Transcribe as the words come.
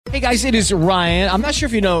Hey guys, it is Ryan. I'm not sure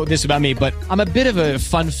if you know this about me, but I'm a bit of a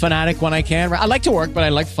fun fanatic when I can. I like to work, but I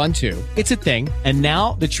like fun too. It's a thing. And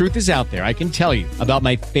now the truth is out there. I can tell you about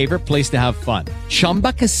my favorite place to have fun.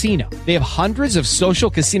 Chumba Casino. They have hundreds of social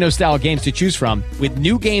casino style games to choose from with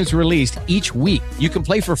new games released each week. You can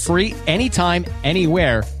play for free anytime,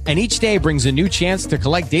 anywhere. And each day brings a new chance to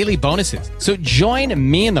collect daily bonuses. So join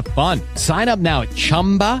me in the fun. Sign up now at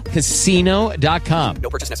ChumbaCasino.com. No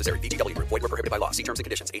purchase necessary. VGW. Void where prohibited by law. See terms and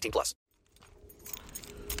conditions. 18+.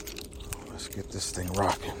 Let's get this thing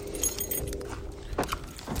rocking.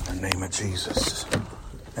 In the name of Jesus.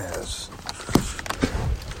 As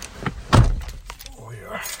we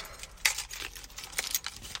are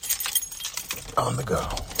on the go.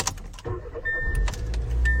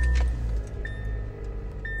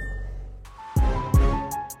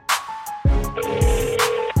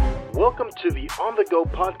 Welcome to the On The Go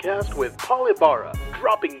podcast with Paul Ibarra,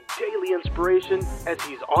 dropping daily inspiration as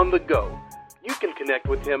he's on the go. You can connect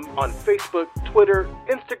with him on Facebook, Twitter,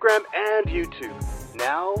 Instagram, and YouTube.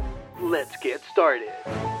 Now, let's get started.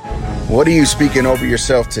 What are you speaking over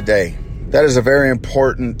yourself today? That is a very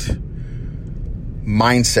important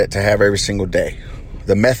mindset to have every single day.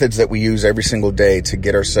 The methods that we use every single day to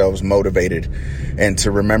get ourselves motivated and to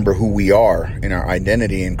remember who we are in our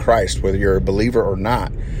identity in Christ, whether you're a believer or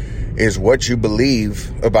not, is what you believe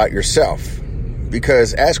about yourself.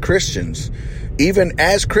 Because as Christians, even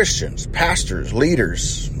as Christians, pastors,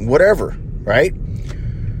 leaders, whatever, right?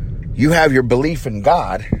 You have your belief in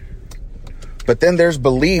God, but then there's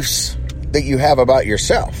beliefs that you have about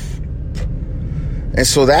yourself. And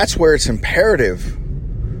so that's where it's imperative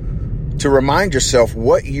to remind yourself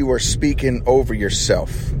what you are speaking over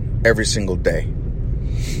yourself every single day.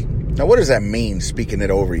 Now, what does that mean, speaking it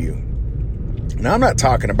over you? Now, I'm not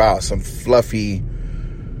talking about some fluffy,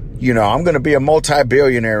 I'm going to be a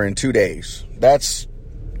multi-billionaire in 2 days. That's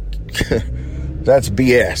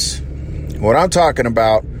BS. What I'm talking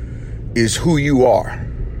about is who you are,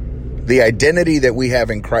 the identity that we have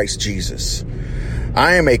in Christ Jesus.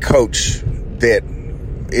 I am a coach that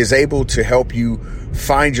is able to help you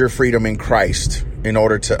find your freedom in Christ in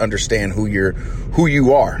order to understand who you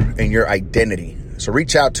are and your identity. So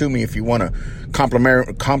reach out to me if you want a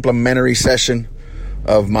complimentary session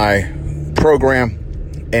of my program,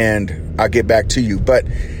 and I'll get back to you. But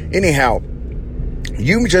anyhow,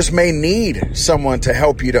 you just may need someone to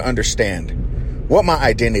help you to understand what my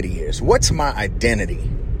identity is. What's my identity?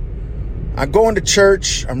 I'm going to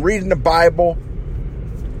church. I'm reading the Bible.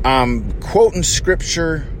 I'm quoting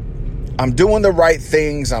scripture. I'm doing the right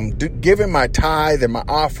things. I'm giving my tithe and my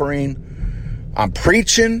offering. I'm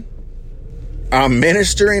preaching. I'm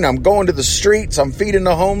ministering. I'm going to the streets. I'm feeding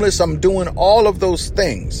the homeless. I'm doing all of those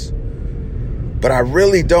things. But I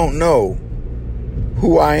really don't know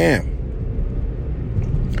who I am.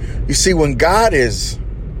 You see, God is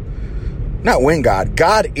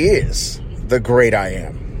the great I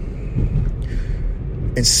am.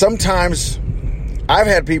 And sometimes I've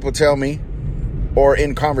had people tell me, or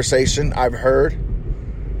in conversation I've heard,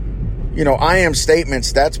 I am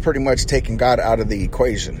statements, that's pretty much taking God out of the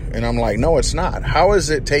equation. And I'm like, no, it's not. How is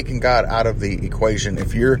it taking God out of the equation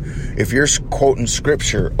if you're quoting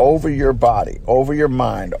scripture over your body, over your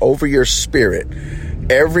mind, over your spirit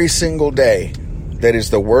every single day? That is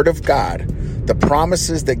the word of God, the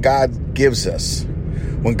promises that God gives us.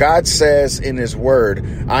 When God says in his word,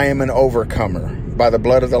 I am an overcomer by the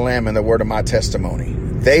blood of the Lamb and the word of my testimony.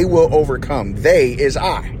 They will overcome. They is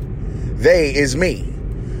I. They is me.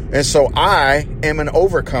 And so I am an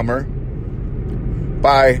overcomer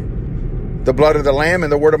by the blood of the Lamb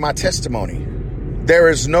and the word of my testimony. There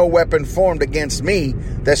is no weapon formed against me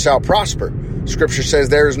that shall prosper. Scripture says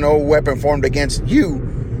there is no weapon formed against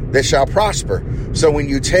you that shall prosper. So when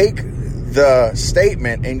you take the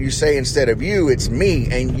statement and you say instead of you, it's me,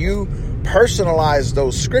 and you personalize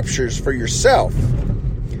those scriptures for yourself,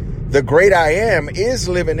 the great I am is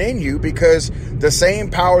living in you, because the same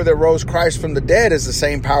power that rose Christ from the dead is the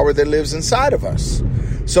same power that lives inside of us.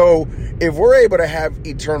 So if we're able to have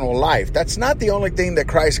eternal life, that's not the only thing that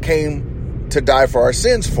Christ came to die for our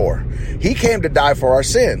sins for. He came to die for our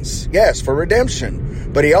sins, yes, for redemption,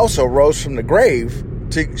 but he also rose from the grave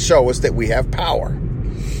to show us that we have power.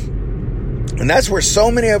 And that's where so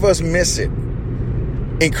many of us miss it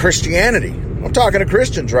in Christianity. I'm talking to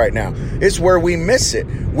Christians right now. It's where we miss it.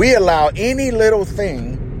 We allow any little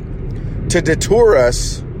thing to detour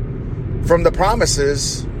us from the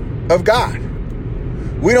promises of God.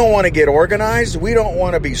 We don't want to get organized. We don't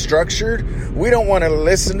want to be structured. We don't want to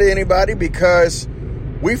listen to anybody because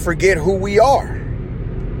we forget who we are.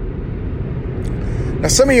 Now,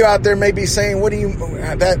 some of you out there may be saying,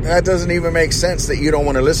 that doesn't even make sense, that you don't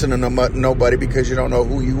want to listen to nobody because you don't know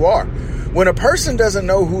who you are. When a person doesn't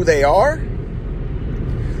know who they are,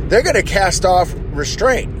 they're going to cast off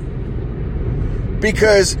restraint.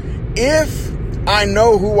 Because if I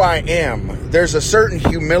know who I am, there's a certain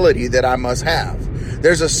humility that I must have.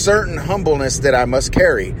 There's a certain humbleness that I must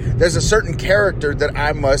carry. There's a certain character that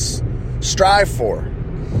I must strive for.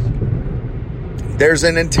 There's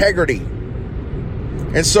an integrity.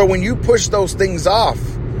 And so when you push those things off,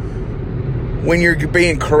 when you're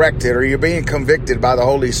being corrected or you're being convicted by the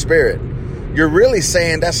Holy Spirit, you're really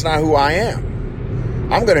saying, that's not who I am.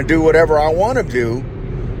 I'm going to do whatever I want to do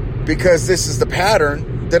because this is the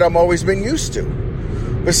pattern that I've always been used to.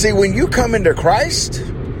 But see, when you come into Christ,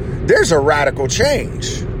 there's a radical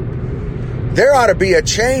change. There ought to be a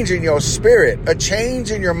change in your spirit, a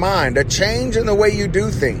change in your mind, a change in the way you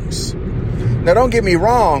do things. Now, don't get me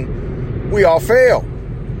wrong. We all fail.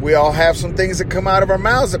 We all have some things that come out of our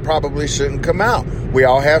mouths that probably shouldn't come out. We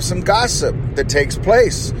all have some gossip that takes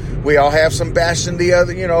place. We all have some bashing the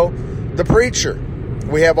other, the preacher.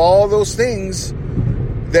 We have all those things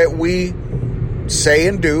that we say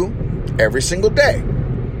and do every single day.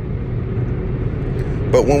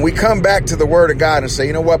 But when we come back to the Word of God and say,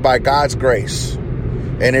 you know what, by God's grace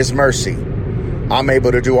and His mercy, I'm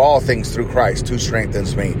able to do all things through Christ who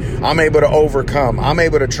strengthens me. I'm able to overcome. I'm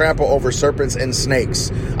able to trample over serpents and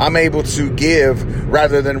snakes. I'm able to give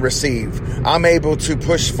rather than receive. I'm able to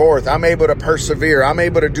push forth. I'm able to persevere. I'm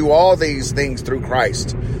able to do all these things through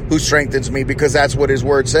Christ who strengthens me, because that's what His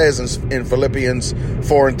Word says in Philippians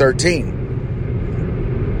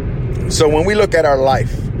 4:13. So when we look at our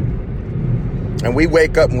life and we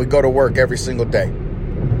wake up and we go to work every single day,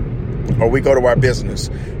 or we go to our business,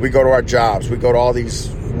 we go to our jobs, we go to all these,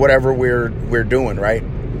 whatever we're doing, right?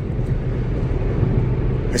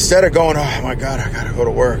 Instead of going, oh my God, I got to go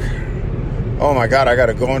to work. Oh my God, I got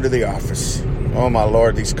to go into the office. Oh my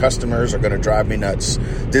Lord, these customers are going to drive me nuts.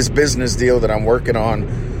 This business deal that I'm working on,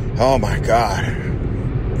 oh my God.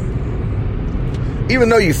 Even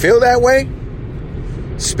though you feel that way,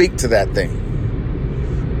 speak to that thing.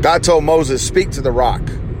 God told Moses, speak to the rock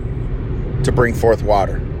to bring forth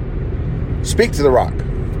water. Speak to the rock.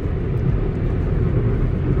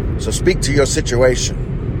 So speak to your situation.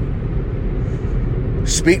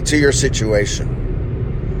 Speak to your situation.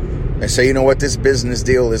 And say, you know what? This business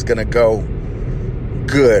deal is going to go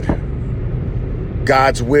good.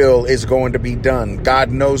 God's will is going to be done. God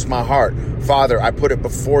knows my heart. Father, I put it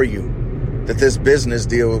before you that this business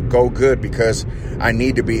deal go good, because I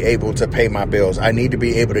need to be able to pay my bills. I need to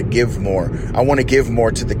be able to give more. I want to give more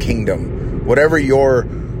to the kingdom. Whatever your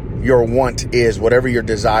want is, whatever your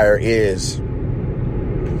desire is,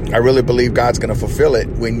 I really believe God's going to fulfill it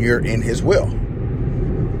when you're in His will.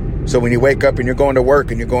 So when you wake up and you're going to work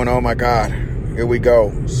and you're going, oh my God, here we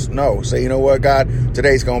go. No, say, you know what, God,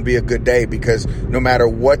 today's going to be a good day, because no matter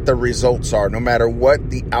what the results are, no matter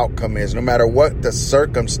what the outcome is, no matter what the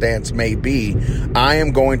circumstance may be, I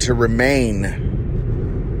am going to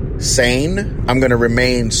remain sane. I'm going to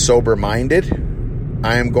remain sober-minded.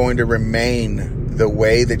 I am going to remain the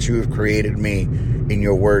way that you have created me in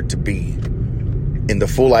your word to be, in the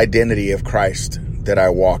full identity of Christ that I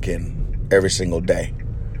walk in every single day.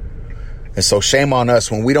 And so shame on us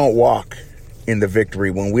when we don't walk in the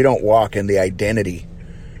victory, when we don't walk in the identity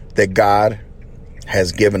that God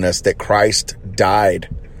has given us, that Christ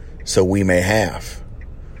died so we may have.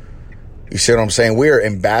 You see what I'm saying? We are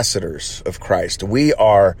ambassadors of Christ. We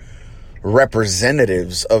are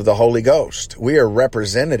representatives of the Holy Ghost. We are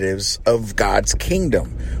representatives of God's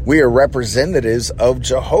kingdom. We are representatives of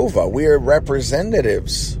Jehovah. We are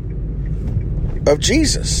representatives of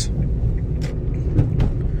Jesus.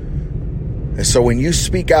 And so when you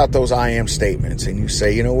speak out those I am statements and you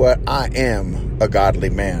say, you know what, I am a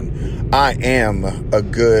godly man. I am a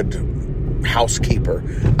good housekeeper.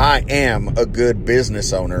 I am a good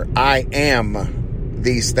business owner. I am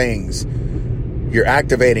these things. You're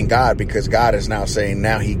activating God, because God is now saying,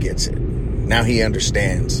 now He gets it. Now He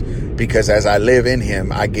understands. Because as I live in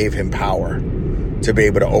Him, I gave Him power to be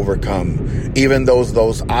able to overcome. Even though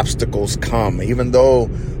those obstacles come, even though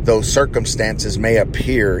those circumstances may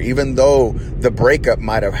appear, even though the breakup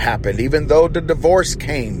might have happened, even though the divorce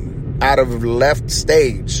came out of left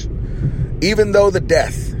stage, even though the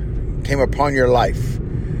death came upon your life,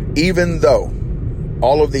 even though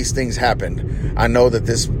all of these things happened, I know that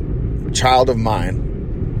this child of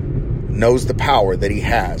mine knows the power that he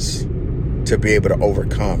has to be able to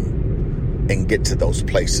overcome and get to those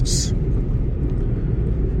places.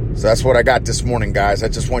 So that's what I got this morning, guys. I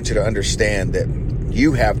just want you to understand that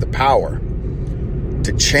you have the power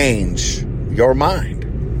to change your mind.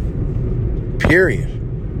 Period.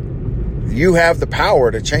 You have the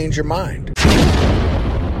power to change your mind.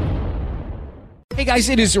 Hey guys,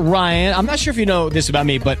 it is Ryan. I'm not sure if you know this about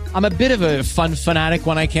me, but I'm a bit of a fun fanatic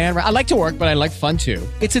when I can. I like to work, but I like fun too.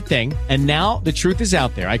 It's a thing. And now the truth is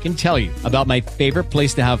out there. I can tell you about my favorite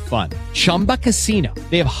place to have fun. Chumba Casino.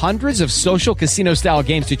 They have hundreds of social casino style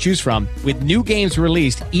games to choose from with new games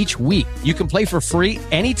released each week. You can play for free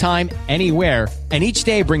anytime, anywhere. And each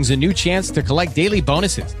day brings a new chance to collect daily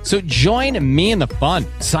bonuses. So join me in the fun.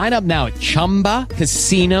 Sign up now at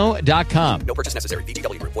ChumbaCasino.com. No purchase necessary.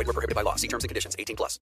 VGW Group. Void where prohibited by law. See terms and conditions. 18+.